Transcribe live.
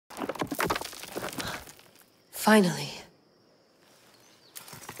Finally.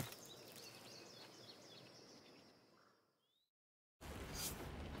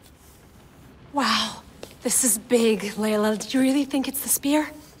 Wow, this is big, Layla. Do you really think it's the spear?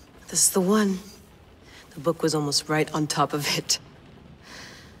 This is the one. The book was almost right on top of it.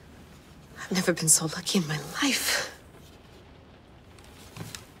 I've never been so lucky in my life.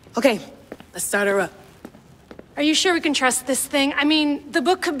 Okay, let's start her up. Are you sure we can trust this thing? I mean, the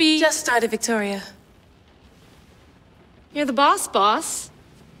book could be... Just started, Victoria. You're the boss.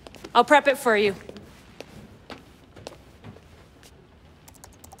 I'll prep it for you.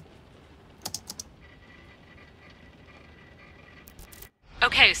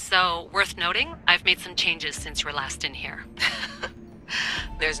 Okay, so, worth noting, I've made some changes since you were last in here.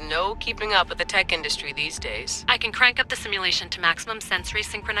 There's no keeping up with the tech industry these days. I can crank up the simulation to maximum sensory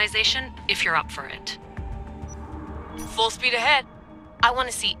synchronization if you're up for it. Full speed ahead. I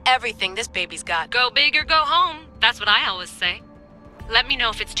want to see everything this baby's got. Go big or go home. That's what I always say. Let me know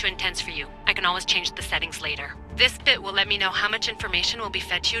if it's too intense for you. I can always change the settings later. This bit will let me know how much information will be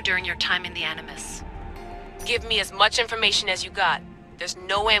fed to you during your time in the Animus. Give me as much information as you got. There's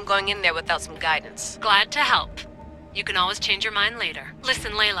no way I'm going in there without some guidance. Glad to help. You can always change your mind later.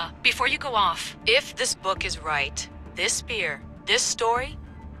 Listen, Layla, before you go off... If this book is right, this spear, this story,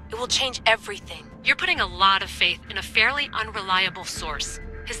 it will change everything. You're putting a lot of faith in a fairly unreliable source.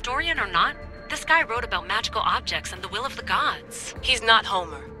 Historian or not, this guy wrote about magical objects and the will of the gods. He's not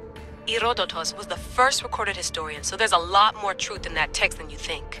Homer. Herodotus was the first recorded historian, so there's a lot more truth in that text than you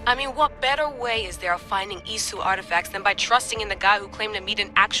think. I mean, what better way is there of finding Isu artifacts than by trusting in the guy who claimed to meet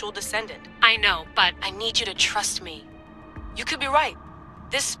an actual descendant? I know, but... I need you to trust me. You could be right.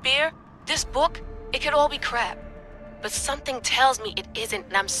 This spear, this book, it could all be crap. But something tells me it isn't,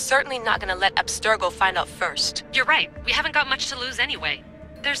 and I'm certainly not gonna let Abstergo find out first. You're right. We haven't got much to lose anyway.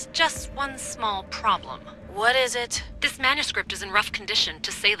 There's just one small problem. What is it? This manuscript is in rough condition,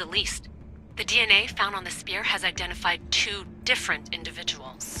 to say the least. The DNA found on the spear has identified 2 different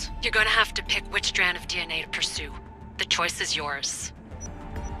individuals. You're gonna have to pick which strand of DNA to pursue. The choice is yours.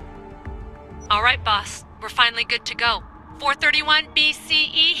 All right, boss. We're finally good to go. 431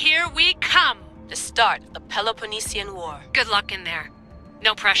 BCE, here we come! The start of the Peloponnesian War. Good luck in there.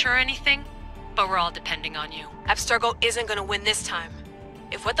 No pressure or anything, but we're all depending on you. Abstergo isn't gonna win this time.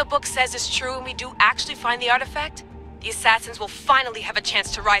 If what the book says is true and we do actually find the artifact, the assassins will finally have a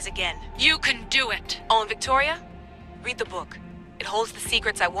chance to rise again. You can do it! Oh, and Victoria? Read the book. It holds the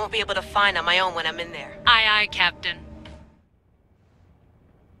secrets I won't be able to find on my own when I'm in there. Aye, aye, Captain.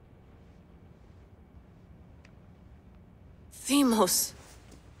 Themos.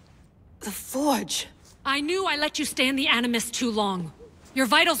 The Forge. I knew I let you stay in the Animus too long. Your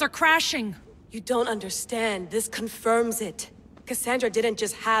vitals are crashing. You don't understand. This confirms it. Kassandra didn't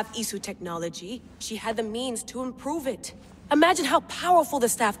just have Isu technology. She had the means to improve it. Imagine how powerful the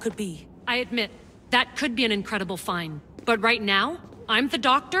staff could be. I admit, that could be an incredible find. But right now, I'm the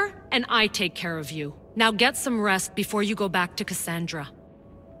doctor, and I take care of you. Now get some rest before you go back to Kassandra.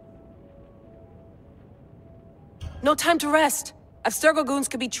 No time to rest. Abstergo goons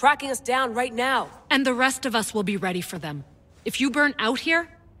could be tracking us down right now. And the rest of us will be ready for them. If you burn out here,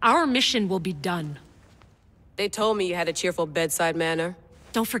 our mission will be done. They told me you had a cheerful bedside manner.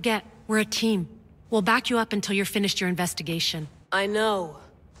 Don't forget, we're a team. We'll back you up until you're finished your investigation. I know.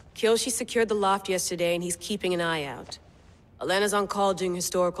 Kyoshi secured the loft yesterday and he's keeping an eye out. Elena's on call doing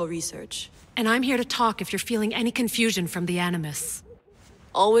historical research. And I'm here to talk if you're feeling any confusion from the Animus.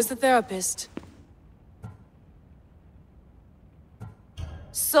 Always the therapist.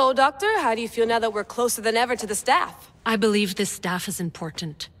 So, Doctor, how do you feel now that we're closer than ever to the staff? I believe this staff is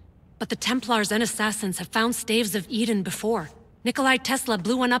important. But the Templars and Assassins have found staves of Eden before. Nikolai Tesla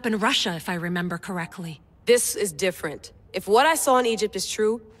blew one up in Russia, if I remember correctly. This is different. If what I saw in Egypt is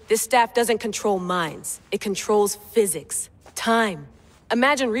true, this staff doesn't control minds. It controls physics, time.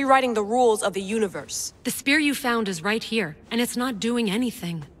 Imagine rewriting the rules of the universe. The spear you found is right here, and it's not doing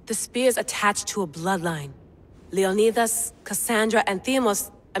anything. The spear's attached to a bloodline. Leonidas, Kassandra, and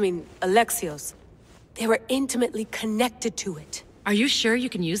Alexios. They were intimately connected to it. Are you sure you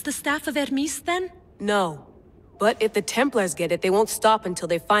can use the Staff of Hermes, then? No. But if the Templars get it, they won't stop until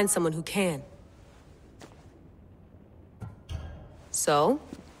they find someone who can. So,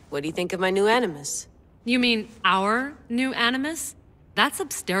 what do you think of my new Animus? You mean our new Animus? That's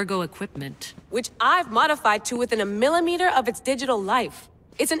Abstergo equipment. Which I've modified to within a millimeter of its digital life.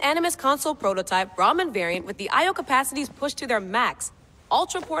 It's an Animus console prototype, Brahmin variant with the I/O capacities pushed to their max.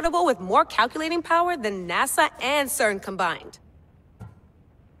 Ultra portable with more calculating power than NASA and CERN combined.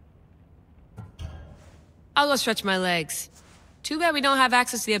 I'll go stretch my legs. Too bad we don't have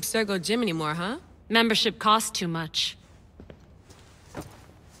access to the Abstergo gym anymore, huh? Membership costs too much.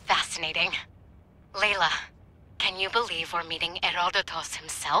 Fascinating. Layla, can you believe we're meeting Herodotus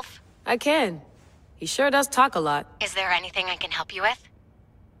himself? I can. He sure does talk a lot. Is there anything I can help you with?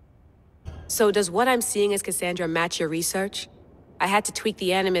 So does what I'm seeing as Kassandra match your research? I had to tweak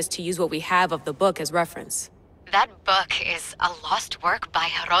the animus to use what we have of the book as reference. That book is a lost work by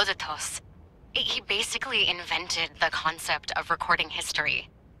Herodotus. He basically invented the concept of recording history.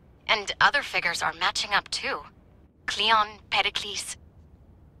 And other figures are matching up too. Cleon, Pericles.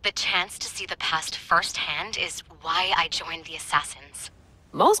 The chance to see the past firsthand is why I joined the Assassins.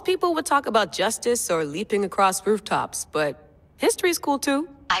 Most people would talk about justice or leaping across rooftops, but history's cool too.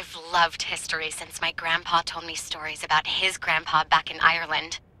 I've loved history since my grandpa told me stories about his grandpa back in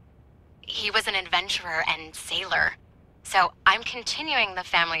Ireland. He was an adventurer and sailor, so I'm continuing the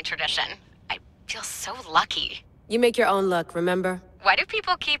family tradition. I feel so lucky. You make your own luck, remember? Why do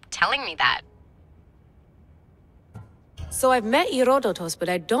people keep telling me that? So I've met Herodotus, but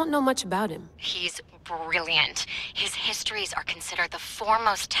I don't know much about him. He's brilliant. His histories are considered the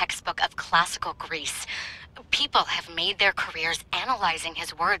foremost textbook of classical Greece. People have made their careers analyzing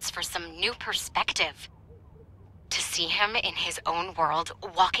his words for some new perspective. To see him in his own world,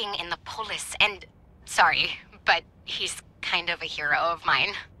 walking in the polis, and... Sorry, but he's kind of a hero of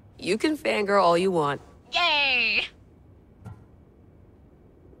mine. You can fangirl all you want. Yay!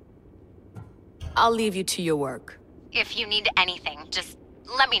 I'll leave you to your work. If you need anything, just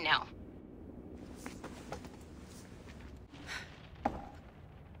let me know.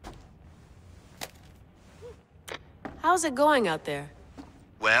 How's it going out there?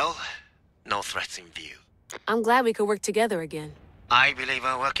 Well, no threats in view. I'm glad we could work together again. I believe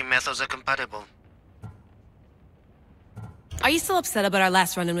our working methods are compatible. Are you still upset about our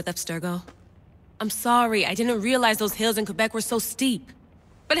last run-in with Abstergo? I'm sorry, I didn't realize those hills in Quebec were so steep.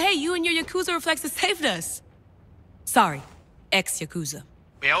 But hey, you and your Yakuza reflexes saved us. Sorry, ex-Yakuza.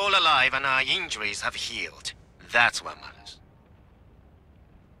 We're all alive and our injuries have healed. That's what matters.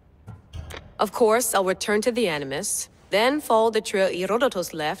 Of course, I'll return to the Animus, then follow the trail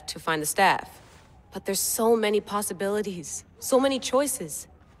Herodotus left to find the staff. But there's so many possibilities, so many choices.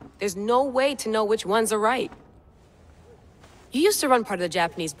 There's no way to know which ones are right. You used to run part of the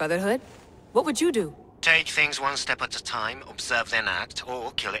Japanese Brotherhood. What would you do? Take things one step at a time, observe then act,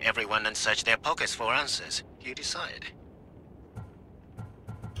 or kill everyone and search their pockets for answers. You decide.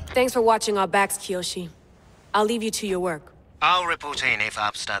 Thanks for watching our backs, Kiyoshi. I'll leave you to your work. I'll report in if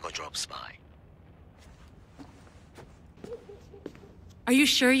Abstergo drops by. Are you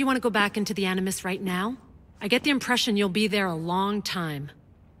sure you want to go back into the Animus right now? I get the impression you'll be there a long time.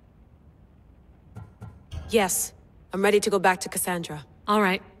 Yes, I'm ready to go back to Kassandra. All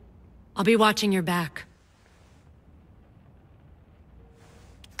right. I'll be watching your back.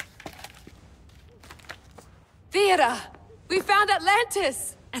 Theodore! We found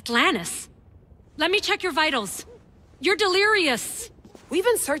Atlantis! Atlantis? Let me check your vitals. You're delirious! We've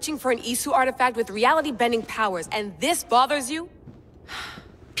been searching for an Isu artifact with reality-bending powers, and this bothers you?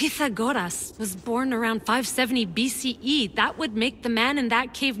 Pythagoras was born around 570 BCE. That would make the man in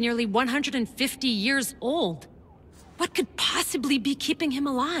that cave nearly 150 years old. What could possibly be keeping him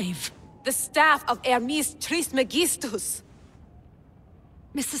alive? The staff of Hermes Trismegistus.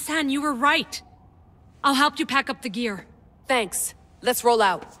 Mrs. San, you were right. I'll help you pack up the gear. Thanks. Let's roll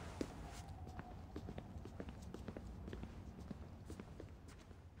out.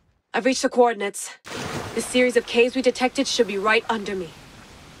 I've reached the coordinates. The series of caves we detected should be right under me.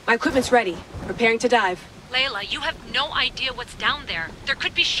 My equipment's ready. Preparing to dive. Layla, you have no idea what's down there. There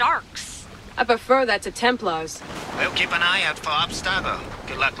could be sharks. I prefer that to Templars. We'll keep an eye out for Abstergo.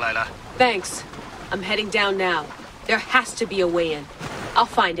 Good luck, Layla. Thanks. I'm heading down now. There has to be a way in. I'll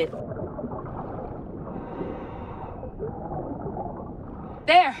find it.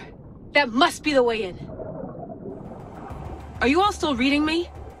 There! That must be the way in. Are you all still reading me?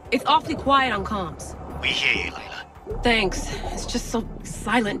 It's awfully quiet on comms. We hear you, Layla. Thanks. It's just so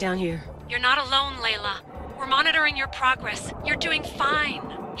silent down here. You're not alone, Layla. We're monitoring your progress. You're doing fine.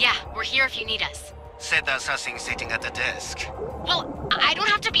 Yeah, we're here if you need us. Said the assassin sitting at the desk. Well, I don't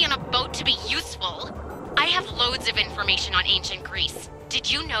have to be on a boat to be useful. I have loads of information on ancient Greece. Did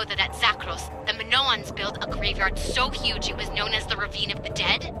you know that at Zakros, the Minoans built a graveyard so huge it was known as the Ravine of the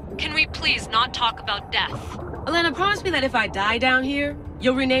Dead? Can we please not talk about death? Elena, promise me that if I die down here,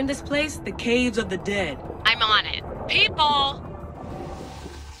 you'll rename this place the Caves of the Dead. I'm on it. People!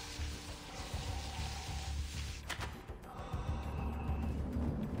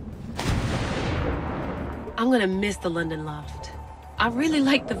 I'm gonna miss the London loft. I really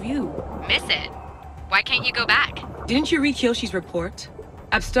like the view. Miss it? Why can't you go back? Didn't you read Kyoshi's report?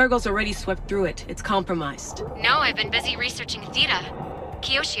 Abstergo's already swept through it. It's compromised. No, I've been busy researching Theta.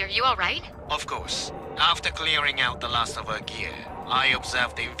 Kiyoshi, are you alright? Of course. After clearing out the last of her gear, I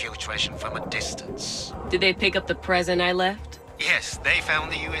observed the infiltration from a distance. Did they pick up the present I left? Yes, they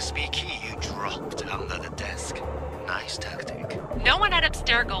found the USB key you dropped under the desk. Nice tactic. No one at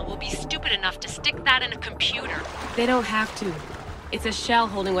Abstergo will be stupid enough to stick that in a computer. They don't have to. It's a shell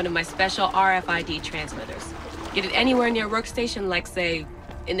holding one of my special RFID transmitters. Get it anywhere near a workstation, like, say,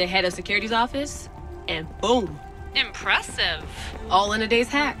 in the head of security's office, and boom. Impressive. All in a day's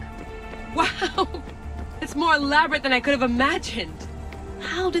hack. Wow! It's more elaborate than I could have imagined.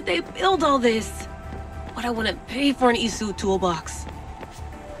 How did they build all this? What I wouldn't pay for an Isu toolbox.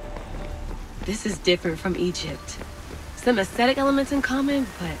 This is different from Egypt. Some aesthetic elements in common,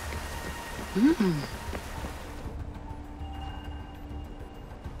 but...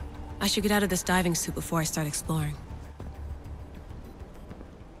 I should get out of this diving suit before I start exploring.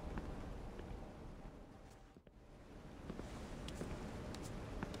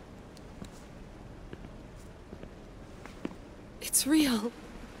 It's real.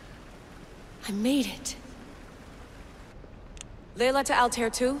 I made it. Layla to Altair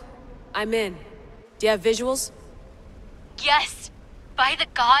 2? I'm in. Do you have visuals? Yes! By the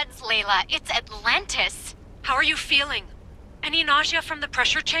gods, Layla, it's Atlantis! How are you feeling? Any nausea from the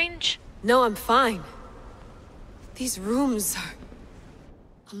pressure change? No, I'm fine. These rooms are...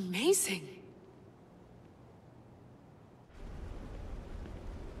 amazing.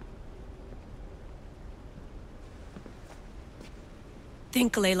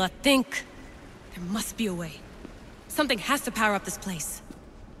 Think, Layla, think. There must be a way. Something has to power up this place.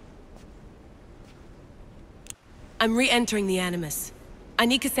 I'm re-entering the Animus. I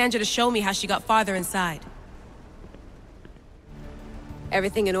need Kassandra to show me how she got farther inside.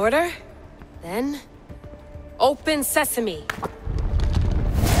 Everything in order? Then... open sesame!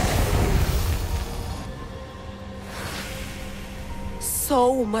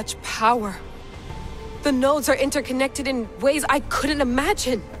 So much power. The nodes are interconnected in ways I couldn't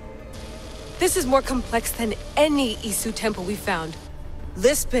imagine. This is more complex than any Isu temple we found.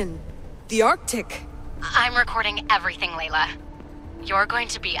 Lisbon, the Arctic. I'm recording everything, Layla. You're going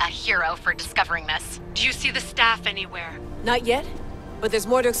to be a hero for discovering this. Do you see the staff anywhere? Not yet, but there's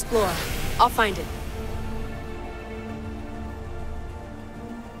more to explore. I'll find it.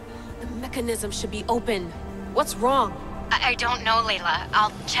 The mechanism should be open. What's wrong? I don't know, Layla.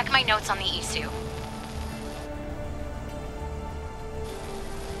 I'll check my notes on the Isu.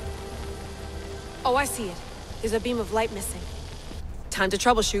 Oh, I see it. There's a beam of light missing. Time to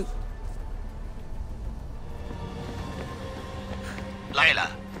troubleshoot.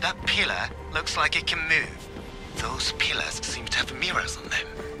 Layla, that pillar looks like it can move. Those pillars seem to have mirrors on them.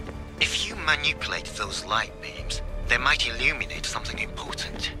 If you manipulate those light beams, they might illuminate something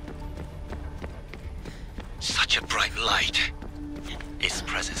important. Such a bright light. Its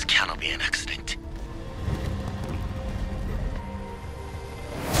presence cannot be an accident.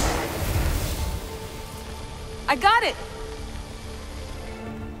 I got it!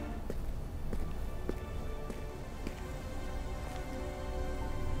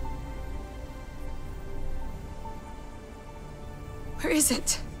 Where is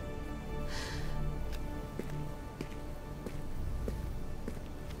it?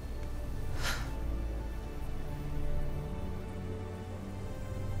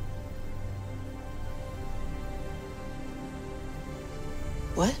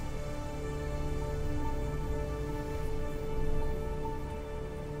 What?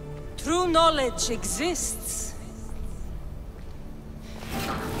 True knowledge exists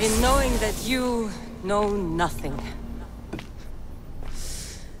in knowing that you know nothing.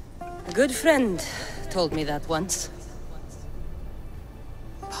 A good friend told me that once.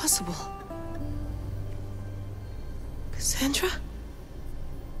 Possible. Kassandra?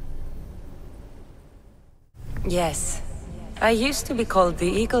 Yes. I used to be called the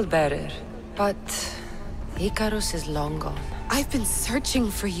Eagle Bearer, but Icarus is long gone. I've been searching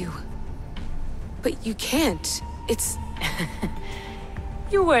for you. But you can't. It's...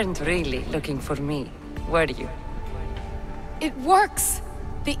 You weren't really looking for me, were you? It works!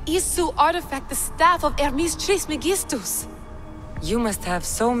 The Isu artifact, the staff of Hermes Trismegistus. You must have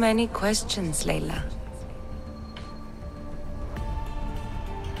so many questions, Layla.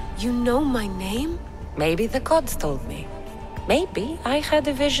 You know my name? Maybe the gods told me. Maybe I had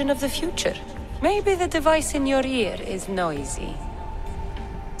a vision of the future. Maybe the device in your ear is noisy.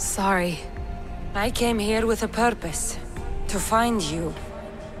 Sorry. I came here with a purpose. To find you.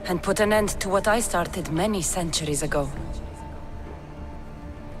 And put an end to what I started many centuries ago.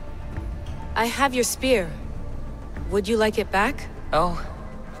 I have your spear. Would you like it back? Oh,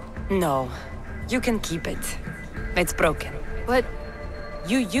 No. You can keep it. It's broken. But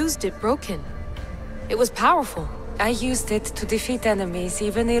you used it broken. It was powerful. I used it to defeat enemies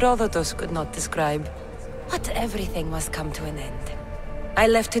even Herodotus could not describe. But everything must come to an end. I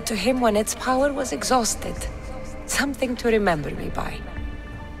left it to him when its power was exhausted. Something to remember me by.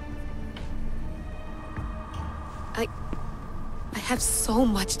 I have so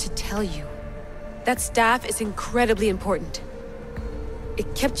much to tell you. That staff is incredibly important.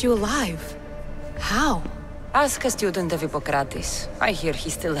 It kept you alive. How? Ask a student of Hippocrates. I hear he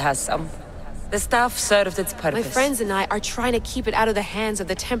still has some. The staff served its purpose. My friends and I are trying to keep it out of the hands of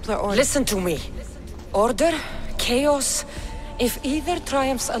the Templar Order. Listen to me. Order, chaos. If either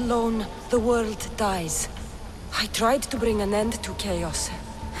triumphs alone, the world dies. I tried to bring an end to chaos,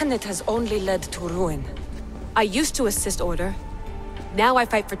 and it has only led to ruin. I used to assist Order. Now I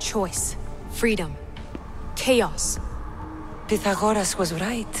fight for choice, freedom, chaos. Pythagoras was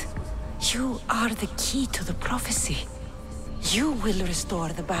right. You are the key to the prophecy. You will restore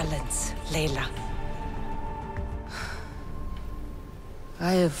the balance, Layla.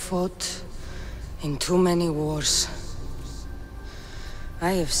 I have fought in too many wars.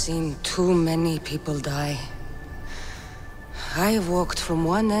 I have seen too many people die. I have walked from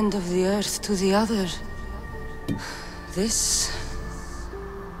one end of the earth to the other. This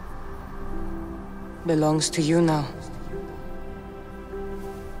belongs to you now.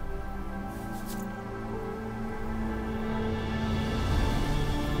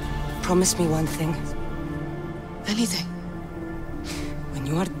 Promise me one thing. Anything. When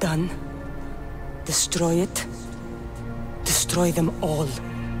you are done, destroy it. Destroy them all.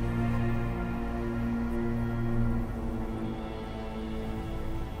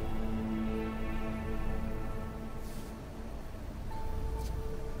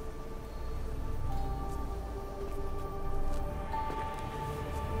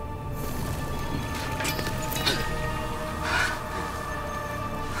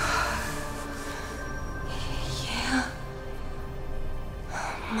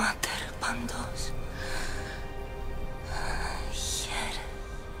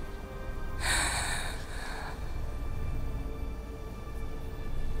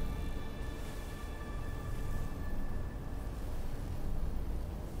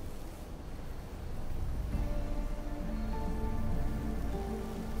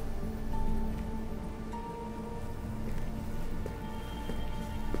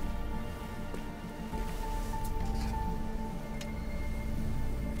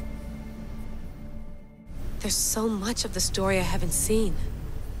 There's so much of the story I haven't seen.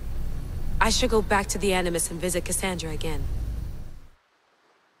 I should go back to the Animus and visit Kassandra again.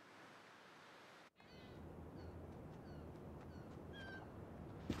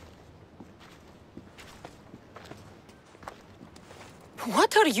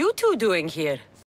 What are you two doing here?